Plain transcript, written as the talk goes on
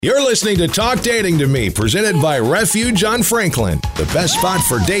You're listening to Talk Dating to Me, presented by Refuge on Franklin, the best spot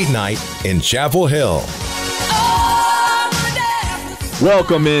for date night in Chapel Hill.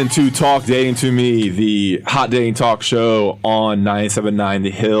 Welcome into Talk Dating to Me, the hot dating talk show on 97.9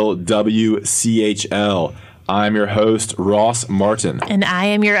 The Hill WCHL. I'm your host, Ross Martin. And I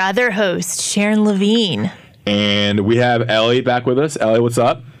am your other host, Sharon Levine. And we have Ellie back with us. Ellie, what's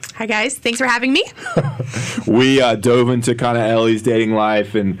up? Hi, guys. Thanks for having me. We dove into kind of Ellie's dating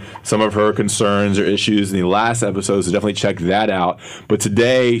life and some of her concerns or issues in the last episode, so definitely check that out. But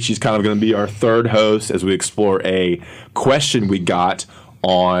today, she's kind of going to be our third host as we explore a question we got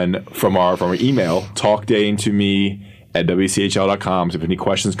from our email, talkdatingtome@wchl.com. So if you have any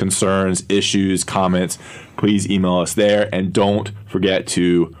questions, concerns, issues, comments, please email us there. And don't forget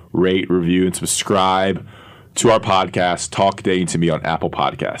to rate, review, and subscribe to our podcast, Talk Dating to Me, on Apple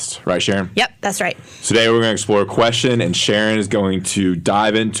Podcasts. Right, Sharon? Yep, that's right. Today we're going to explore a question, and Sharon is going to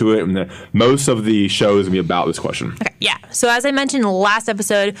dive into it. And most of the show is going to be about this question. Okay, yeah. So as I mentioned in the last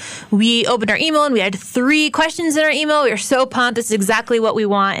episode, we opened our email and we had 3 questions in our email. We are so pumped. This is exactly what we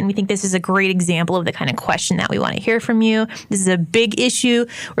want, and we think this is a great example of the kind of question that we want to hear from you. This is a big issue.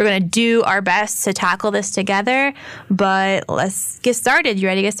 We're going to do our best to tackle this together, but let's get started. You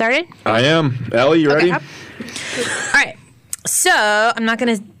ready to get started? I am. Ellie, you ready? All right. So I'm not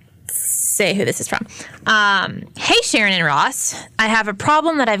going to say who this is from. Hey, Sharon and Ross. I have a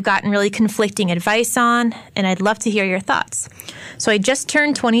problem that I've gotten really conflicting advice on, and I'd love to hear your thoughts. So I just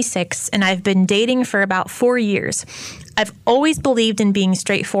turned 26, and I've been dating for about 4 years. I've always believed in being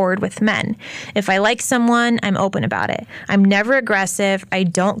straightforward with men. If I like someone, I'm open about it. I'm never aggressive. I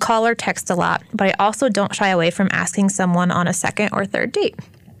don't call or text a lot, but I also don't shy away from asking someone on a second or third date.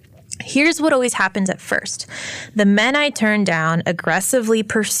 Here's what always happens at first. The men I turn down aggressively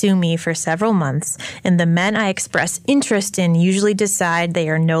pursue me for several months, and the men I express interest in usually decide they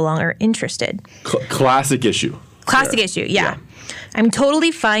are no longer interested. Classic issue. Classic issue, yeah. I'm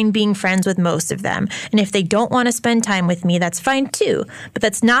totally fine being friends with most of them, and if they don't want to spend time with me, that's fine too. But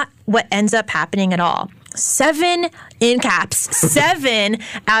that's not what ends up happening at all. 7 in caps, 7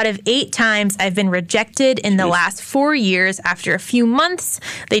 out of 8 times I've been rejected in the last 4 years. After a few months,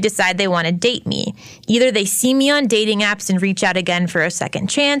 they decide they want to date me. Either they see me on dating apps and reach out again for a second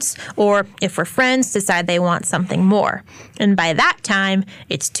chance, or if we're friends, decide they want something more. And by that time,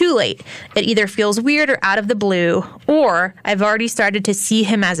 it's too late. It either feels weird or out of the blue, or I've already started to see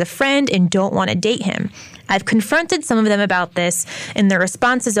him as a friend and don't want to date him. I've confronted some of them about this, and their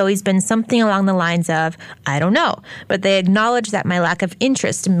response has always been something along the lines of, I don't know, but they acknowledge that my lack of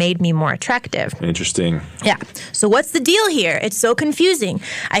interest made me more attractive. Interesting. Yeah. So what's the deal here? It's so confusing.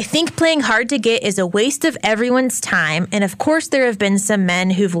 I think playing hard to get is a waste of everyone's time, and of course there have been some men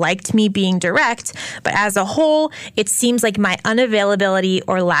who've liked me being direct, but as a whole, it seems like my unavailability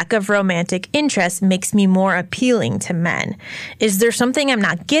or lack of romantic interest makes me more appealing to men. Is there something I'm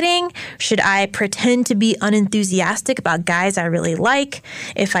not getting? Should I pretend to be unenthusiastic about guys I really like?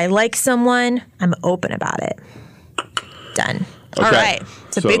 If I like someone, I'm open about it. Done. Okay. All right.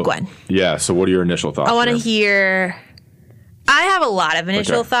 It's a big one. Yeah. So what are your initial thoughts? I want to hear... I have a lot of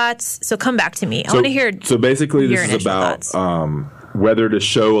initial thoughts, so come back to me. I want to hear So basically your this is about thoughts. Whether to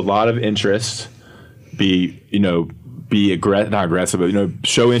show a lot of interest, not aggressive, but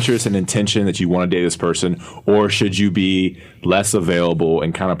show interest and intention that you want to date this person, or should you be less available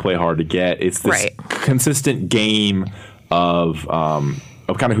and kind of play hard to get? It's this consistent game of kind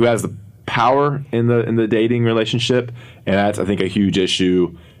of who has the power in the dating relationship, and that's, I think, a huge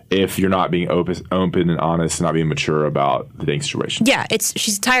issue if you're not being open and honest, not being mature about the dating situation. Yeah,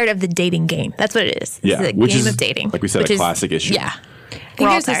 she's tired of the dating game. That's what it is. Yeah, it's the game of dating, like we said, a classic issue. Yeah. We're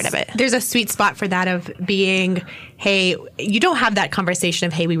all tired of it. There's a sweet spot for that of being, hey, you don't have that conversation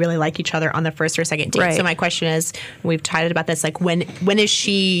of, hey, we really like each other on the first or second date. Right. So my question is, we've chatted about this, like when is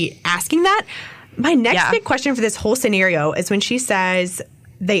she asking that? My next big question for this whole scenario is when she says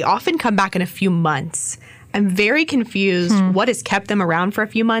they often come back in a few months. I'm very confused. What has kept them around for a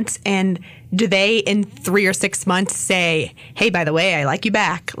few months? And do they, in 3 or 6 months, say, hey, by the way, I like you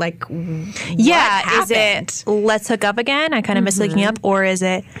back? Like, yeah, is it, let's hook up again? I kind of miss hooking up. Or is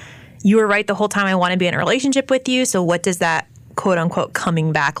it, you were right the whole time, I want to be in a relationship with you. So what does that, quote unquote,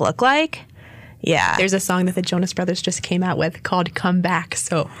 coming back look like? Yeah. There's a song that the Jonas Brothers just came out with called Come Back.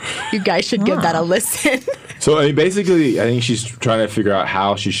 So you guys should give that a listen. So, I mean, basically, I think she's trying to figure out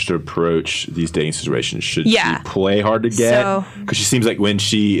how she should approach these dating situations. Should she play hard to get? Because she seems like when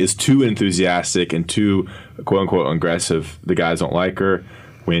she is too enthusiastic and too, quote-unquote, aggressive, the guys don't like her.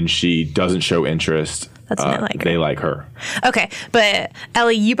 When she doesn't show interest, That's when they like her. They like her. Okay, but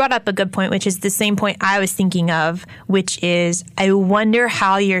Ellie, you brought up a good point, which is the same point I was thinking of, which is I wonder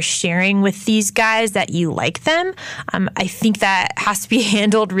how you're sharing with these guys that you like them. I think that has to be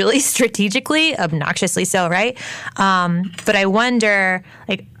handled really strategically, obnoxiously so, right? But I wonder,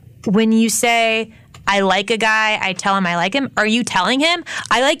 like, when you say, I like a guy, I tell him I like him, are you telling him,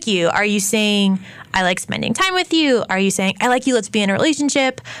 I like you? Are you saying, I like spending time with you? Are you saying, I like you, let's be in a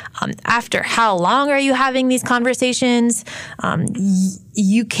relationship? After how long are you having these conversations?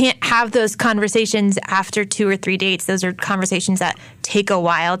 You can't have those conversations after 2 or 3 dates. Those are conversations that take a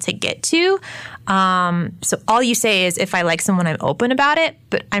while to get to. So all you say is, if I like someone, I'm open about it,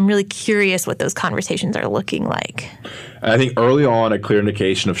 but I'm really curious what those conversations are looking like. I think early on, a clear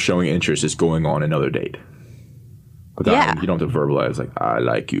indication of showing interest is going on another date. You don't have to verbalize, like, I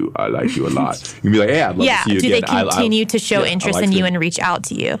like you a lot. You can be like, hey, I'd love to see you again. again. Do they continue to show interest in you and reach out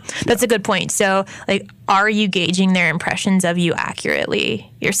to you? That's a good point. So, like, are you gauging their impressions of you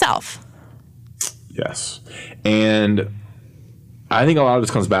accurately yourself? Yes. And I think a lot of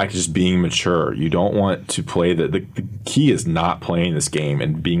this comes back to just being mature. You don't want to play the key is not playing this game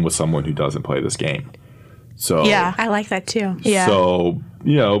and being with someone who doesn't play this game. So yeah, I like that too. Yeah. So,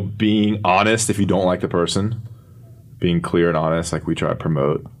 being honest if you don't like the person, being clear and honest, like we try to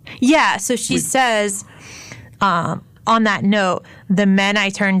promote. Yeah. So she says, on that note, the men I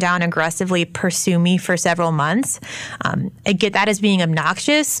turn down aggressively pursue me for several months. I get that as being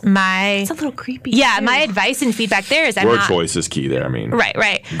obnoxious. It's a little creepy. Yeah. too. My advice and feedback there is Word choice is key there. I mean,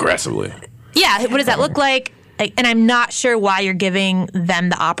 right. Aggressively. Yeah. What does that look like? And I'm not sure why you're giving them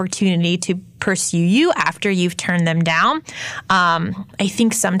the opportunity to pursue you after you've turned them down. I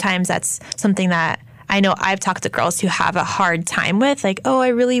think sometimes that's something that I know I've talked to girls who have a hard time with, like, oh, I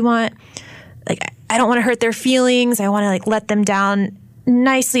really want, like, I don't want to hurt their feelings. I want to, like, let them down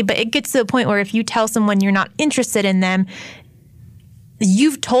nicely. But it gets to the point where if you tell someone you're not interested in them,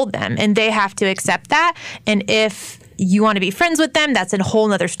 you've told them and they have to accept that. And if you want to be friends with them, that's a whole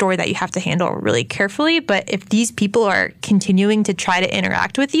nother story that you have to handle really carefully. But if these people are continuing to try to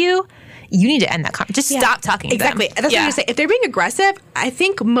interact with you, you need to end that conversation. Just stop talking to them. Exactly. That's what I'm going to say. If they're being aggressive, I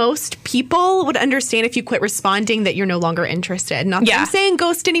think most people would understand if you quit responding that you're no longer interested. Not that I'm saying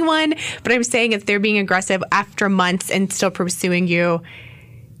ghost anyone, but I'm saying if they're being aggressive after months and still pursuing you,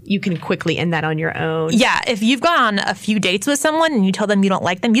 you can quickly end that on your own. Yeah. If you've gone on a few dates with someone and you tell them you don't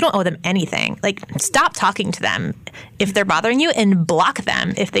like them, you don't owe them anything. Like, stop talking to them if they're bothering you and block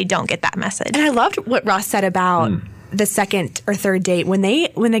them if they don't get that message. And I loved what Ross said about the second or third date when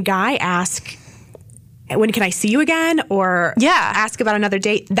the guy asks, when can I see you again? Or ask about another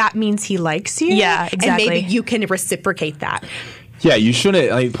date, that means he likes you. Yeah, exactly. And maybe you can reciprocate that. Yeah, you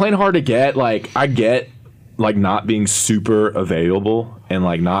shouldn't, like, playing hard to get, like, I get, like, not being super available and,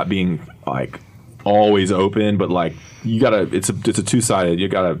 like, not being, like, always open, but, like, you gotta, it's a two-sided, you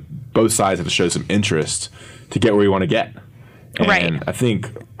gotta, both sides have to show some interest to get where you want to get. And I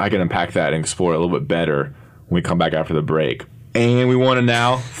think I can unpack that and explore it a little bit better when we come back after the break. And we want to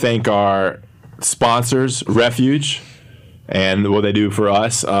now thank our sponsors, Refuge, and what they do for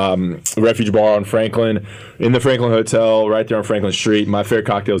us. Refuge Bar on Franklin, in the Franklin Hotel, right there on Franklin Street. My favorite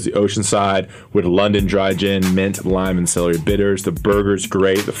cocktail is the Oceanside with London Dry Gin, mint, lime, and celery bitters. The burger's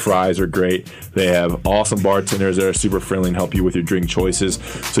great. The fries are great. They have awesome bartenders that are super friendly and help you with your drink choices.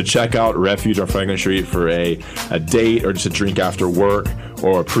 So check out Refuge on Franklin Street for a date or just a drink after work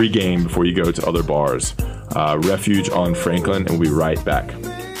or a pregame before you go to other bars. Refuge on Franklin, and we'll be right back.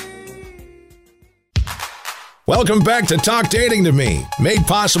 Welcome back to Talk Dating to Me, made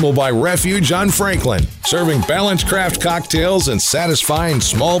possible by Refuge on Franklin, serving balanced craft cocktails and satisfying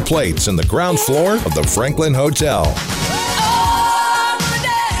small plates in the ground floor of the Franklin Hotel.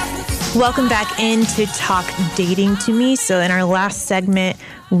 Welcome back into Talk Dating to Me. So in our last segment,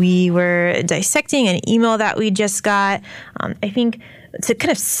 we were dissecting an email that we just got. I think to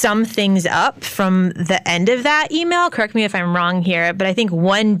kind of sum things up from the end of that email, correct me if I'm wrong here, but I think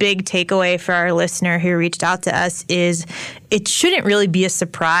one big takeaway for our listener who reached out to us is it shouldn't really be a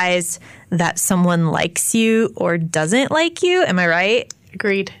surprise that someone likes you or doesn't like you. Am I right?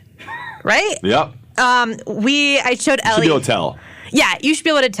 Agreed. Right? Yep. I showed Ellie. You should be able to tell. Yeah, you should be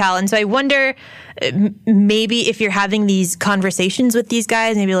able to tell. And so I wonder maybe if you're having these conversations with these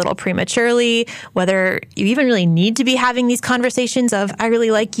guys, maybe a little prematurely, whether you even really need to be having these conversations of, I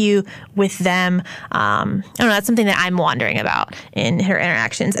really like you with them. I don't know. That's something that I'm wondering about in her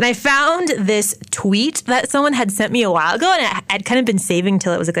interactions. And I found this tweet that someone had sent me a while ago, and I'd kind of been saving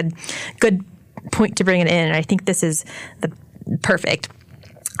till it was a good point to bring it in. And I think this is the perfect.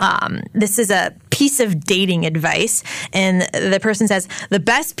 This is a piece of dating advice. And the person says, the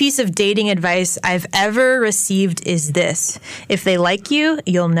best piece of dating advice I've ever received is this. If they like you,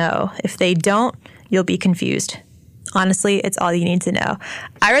 you'll know. If they don't, you'll be confused. Honestly, it's all you need to know.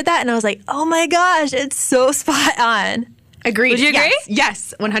 I read that and I was like, oh my gosh, it's so spot on. Agreed. Would you agree?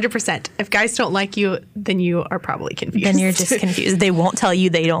 Yes, 100%. If guys don't like you, then you are probably confused. Then you're just confused. They won't tell you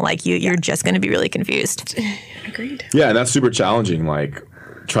they don't like you. You're just going to be really confused. Agreed. Yeah, and that's super challenging. Like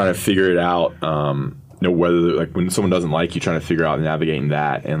trying to figure it out. Whether like when someone doesn't like you, trying to figure out navigating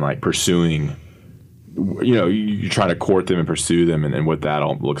that and like pursuing. You're trying to court them and pursue them, and what that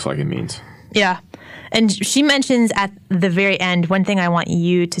all looks like and means. Yeah. And she mentions at the very end, one thing I want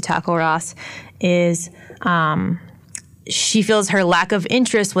you to tackle, Ross, is she feels her lack of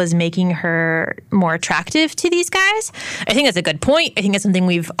interest was making her more attractive to these guys. I think that's a good point. I think it's something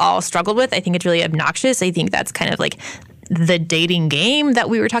we've all struggled with. I think it's really obnoxious. I think that's kind of like the dating game that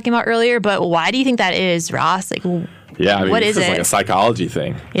we were talking about earlier. But why do you think that is, Ross? Like, what is it? It's like a psychology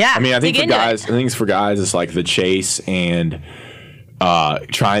thing. Yeah. I mean, I think for guys, it's like the chase and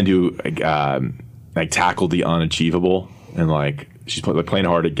trying to tackle the unachievable, and like she's playing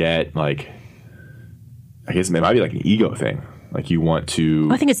hard to get. Like, I guess it might be like an ego thing. Like you want to.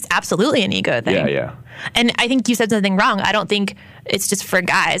 I think it's absolutely an ego thing. Yeah. And I think you said something wrong. I don't think it's just for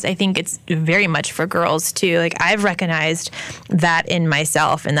guys. I think it's very much for girls too. Like I've recognized that in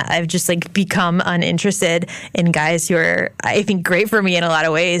myself, and that I've just like become uninterested in guys who are, I think, great for me in a lot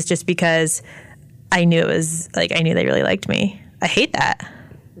of ways, just because I knew I knew they really liked me. I hate that.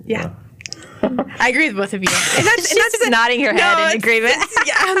 Yeah. I agree with both of you. And she's just nodding her head in agreement.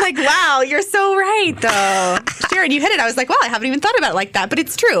 I'm like, wow, you're so right, though. Sharon, you hit it. I was like, wow, I haven't even thought about it like that. But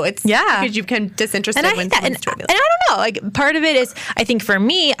it's true. It's because you become disinterested when someone's trying to. And I don't know. Like, part of it is, I think for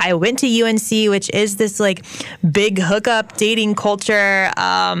me, I went to UNC, which is this like big hookup dating culture.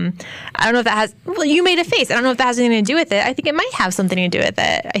 I don't know if that has. Well, you made a face. I don't know if that has anything to do with it. I think it might have something to do with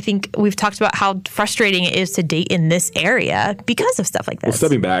it. I think we've talked about how frustrating it is to date in this area because of stuff like this. Well,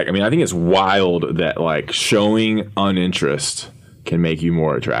 stepping back, I mean, I think it's wild that like showing uninterest can make you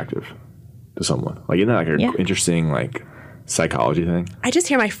more attractive to someone. Like, isn't that like an interesting like psychology thing? I just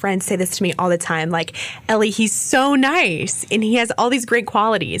hear my friends say this to me all the time. Like, Ellie, he's so nice and he has all these great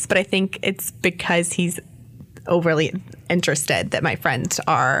qualities, but I think it's because he's overly interested that my friends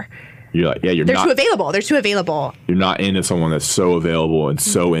are. You're like, they're not too available. They're too available. You're not into someone that's so available and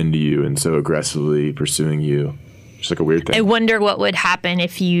so into you and so aggressively pursuing you. It's like a weird thing. I wonder what would happen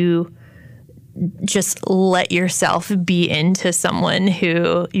if you just let yourself be into someone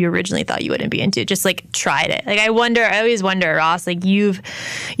who you originally thought you wouldn't be into. Just like tried it. Like I always wonder, Ross, like you've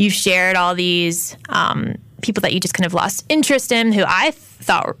shared all these people that you just kind of lost interest in, who I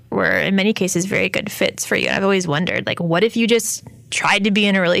thought were in many cases very good fits for you. And I've always wondered, like, what if you just tried to be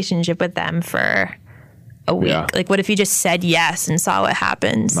in a relationship with them for a week? Yeah. Like, what if you just said yes and saw what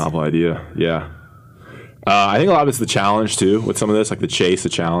happens? Novel idea. Yeah. I think a lot of it's the challenge too with some of this, like the chase, the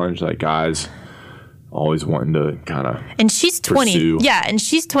challenge, like guys always wanting to kind of. And she's 20. Yeah, and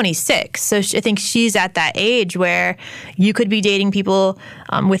she's 26. So I think she's at that age where you could be dating people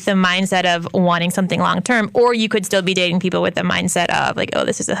with the mindset of wanting something long term, or you could still be dating people with the mindset of like, oh,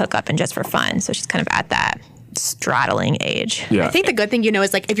 this is a hookup and just for fun. So she's kind of at that straddling age. Yeah. I think the good thing,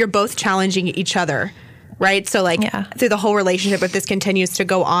 is like if you're both challenging each other. Right? So like through the whole relationship, if this continues to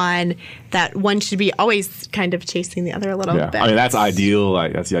go on, that one should be always kind of chasing the other a little bit. I mean, that's ideal.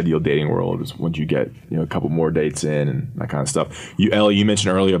 Like that's the ideal dating world is once you get, a couple more dates in and that kind of stuff. Ellie, you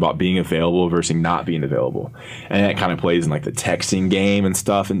mentioned earlier about being available versus not being available. And that kind of plays in like the texting game and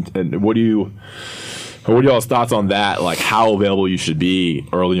stuff. And what are y'all's thoughts on that? Like how available you should be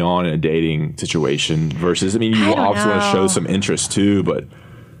early on in a dating situation versus, you obviously want to show some interest too, but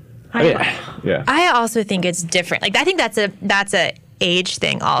yeah. I also think it's different. Like I think that's a age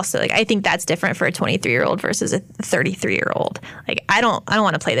thing also. Like I think that's different for a 23-year-old versus a 33-year-old. Like I don't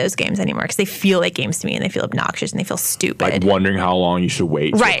want to play those games anymore because they feel like games to me and they feel obnoxious and they feel stupid. Like wondering how long you should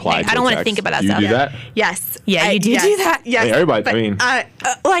wait to apply I don't want to think about that stuff. You do that? Yes. Yeah, you do that? Yes. Hey, everybody, but, I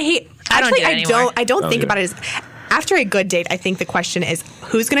don't think about it as after a good date, I think the question is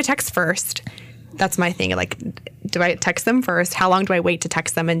who's going to text first? That's my thing. Like, do I text them first? How long do I wait to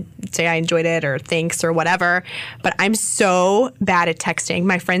text them and say I enjoyed it or thanks or whatever? But I'm so bad at texting.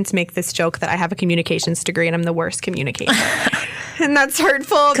 My friends make this joke that I have a communications degree and I'm the worst communicator. And that's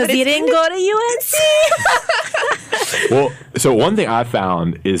hurtful. Because you didn't go to UNC. Well, so one thing I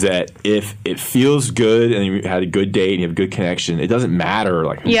found is that if it feels good and you had a good date and you have a good connection, it doesn't matter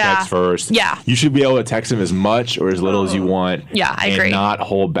like who texts first. Yeah. You should be able to text them as much or as little as you want. Yeah, I agree. And not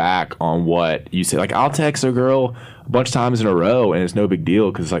hold back on what you say. Like, I'll text a girl bunch of times in a row, and it's no big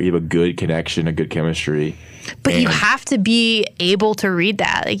deal because like you have a good connection, a good chemistry. But you have to be able to read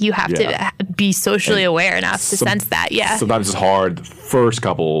that. Like you have to be socially aware enough to sense that. Yeah. Sometimes it's hard the first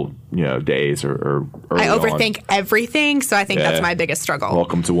couple, days or early I overthink on. everything, so I think that's my biggest struggle.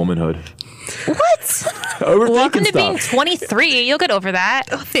 Welcome to womanhood. What? Overthinking Welcome to being stuff. 23. You'll get over that.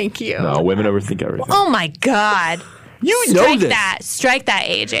 Oh, thank you. No, women overthink everything. Oh my God. You know this. Strike that,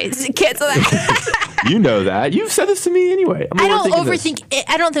 AJ. Cancel that. You know that. You've said this to me anyway. I don't overthink.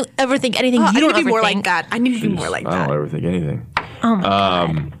 I don't overthink anything. I You need don't to be more like overthink. that. I need to be more like I that. don't overthink anything. Oh my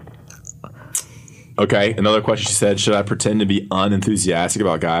God. Okay, another question. She said, should I pretend to be unenthusiastic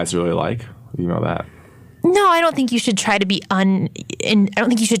about guys I really like? What do you know about that? No, I don't think you should try to be I don't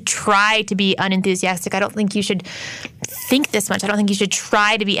think you should try to be unenthusiastic. I don't think you should think this much. I don't think you should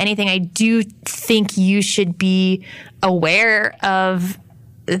try to be anything. I do think you should be aware of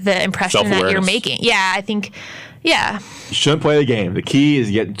the impression that you're making. Yeah, I think, You shouldn't play the game. The key is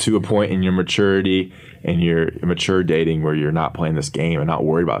getting to a point in your maturity and your mature dating where you're not playing this game and not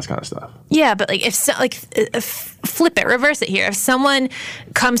worried about this kind of stuff. Yeah, but like flip it, reverse it here. If someone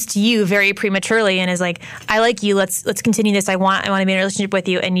comes to you very prematurely and is like, "I like you. Let's continue this. I want to be in a relationship with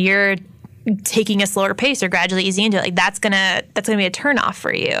you," and you're taking a slower pace or gradually easing into it, like that's gonna be a turnoff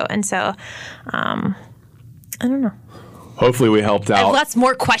for you. And so, I don't know. Hopefully, we helped I have out. lots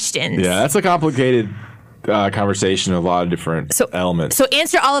more questions. Yeah, that's a complicated conversation of a lot of different elements. So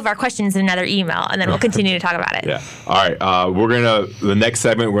answer all of our questions in another email, and then we'll continue to talk about it. Yeah. All right. The next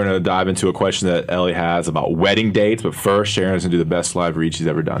segment, we're gonna dive into a question that Ellie has about wedding dates. But first, Sharon's gonna do the best live read she's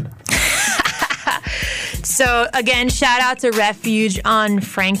ever done. So again, shout out to Refuge on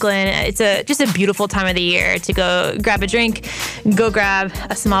Franklin. It's just a beautiful time of the year to go grab a drink, go grab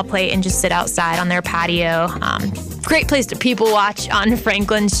a small plate, and just sit outside on their patio. Great place to people watch on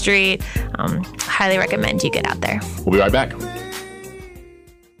Franklin Street. Highly recommend you get out there. We'll be right back.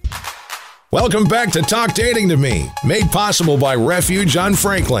 Welcome back to Talk Dating to Me, made possible by Refuge on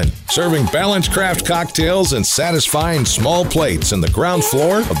Franklin, serving balanced craft cocktails and satisfying small plates in the ground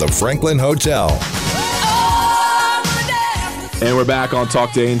floor of the Franklin Hotel. And we're back on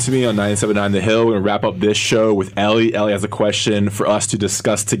Talk Dating to Me on 97.9 The Hill. We're going to wrap up this show with Ellie. Ellie has a question for us to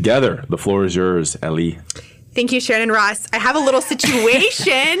discuss together. The floor is yours, Ellie. Thank you, Sharon and Ross. I have a little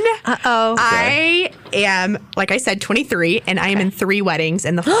situation. Uh-oh. I am, like I said, 23, and I am in 3 weddings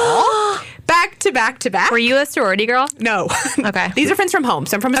in the fall. Back to back to back. Were you a sorority girl? No. Okay. These are friends from home.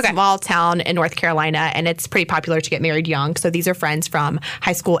 So I'm from a small town in North Carolina, and it's pretty popular to get married young. So these are friends from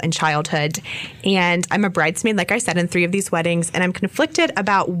high school and childhood. And I'm a bridesmaid, like I said, in 3 of these weddings, and I'm conflicted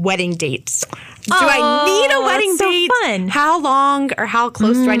about wedding dates. Do I need a wedding date? So fun. How long or how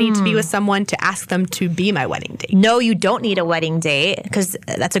close do I need to be with someone to ask them to be my wedding date? No, you don't need a wedding date because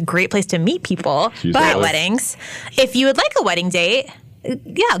that's a great place to meet people at weddings. If you would like a wedding date,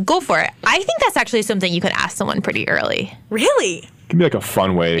 yeah, go for it. I think that's actually something you could ask someone pretty early. Really? It can be like a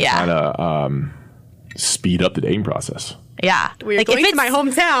fun way to kind of speed up the dating process. Yeah. We're going to my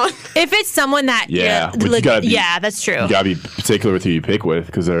hometown. If it's someone that, that's true. You got to be particular with who you pick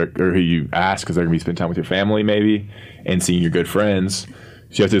with or who you ask because they're going to be spending time with your family maybe and seeing your good friends.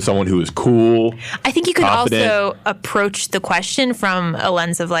 So you have to be someone who is cool. I think you could confident. also approach the question from a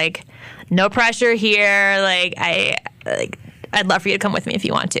lens of like, no pressure here. Like I'd love for you to come with me if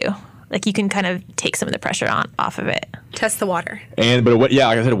you want to. Like you can kind of take some of the pressure off of it. Test the water. But like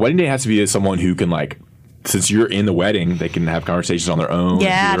I said, a wedding date has to be someone who can since you're in the wedding, they can have conversations on their own, do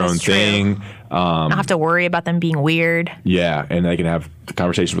their own thing. Not have to worry about them being weird. Yeah, and they can have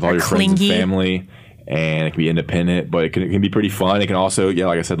conversations with all your friends and family, and it can be independent, but it can be pretty fun. It can also,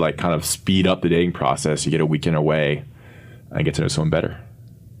 like I said, kind of speed up the dating process. You get a weekend away and get to know someone better.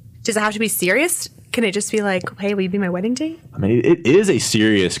 Does it have to be serious? Can it just be like, hey, will you be my wedding date? I mean, it is a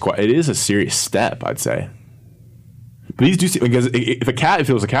serious step, I'd say. But these do because if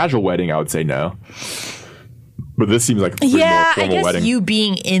it was a casual wedding, I would say no. But this seems like a pretty more formal I guess wedding. you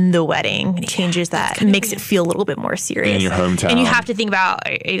being in the wedding changes that. It makes it feel a little bit more serious. In your hometown. And you have to think about,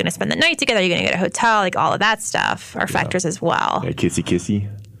 are you going to spend the night together? Are you going to get a hotel? Like all of that stuff are factors as well. Yeah, kissy.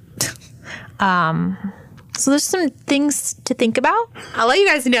 So there's some things to think about. I'll let you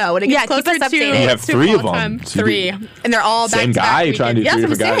guys know when it gets closer keep us to. updated. You have 3 of them. So 3, and they're all same guy. You're trying to do 3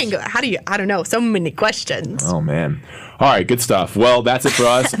 different guys. Saying. How do you? I don't know. So many questions. Oh man. All right, good stuff. Well, that's it for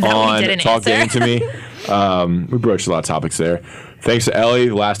us on Talk Dating to Me. We broached a lot of topics there. Thanks to Ellie,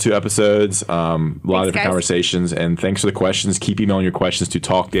 the last 2 episodes, a lot of different conversations, and thanks for the questions. Keep emailing your questions to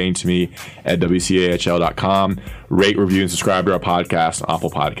talkdatingtome@wcahl.com. Rate, review, and subscribe to our podcast on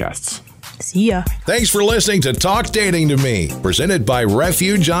Apple Podcasts. See ya. Thanks for listening to Talk Dating to Me, presented by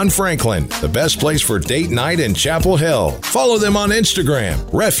Refuge on Franklin, the best place for date night in Chapel Hill. Follow them on Instagram,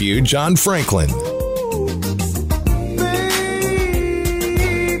 Refuge on Franklin.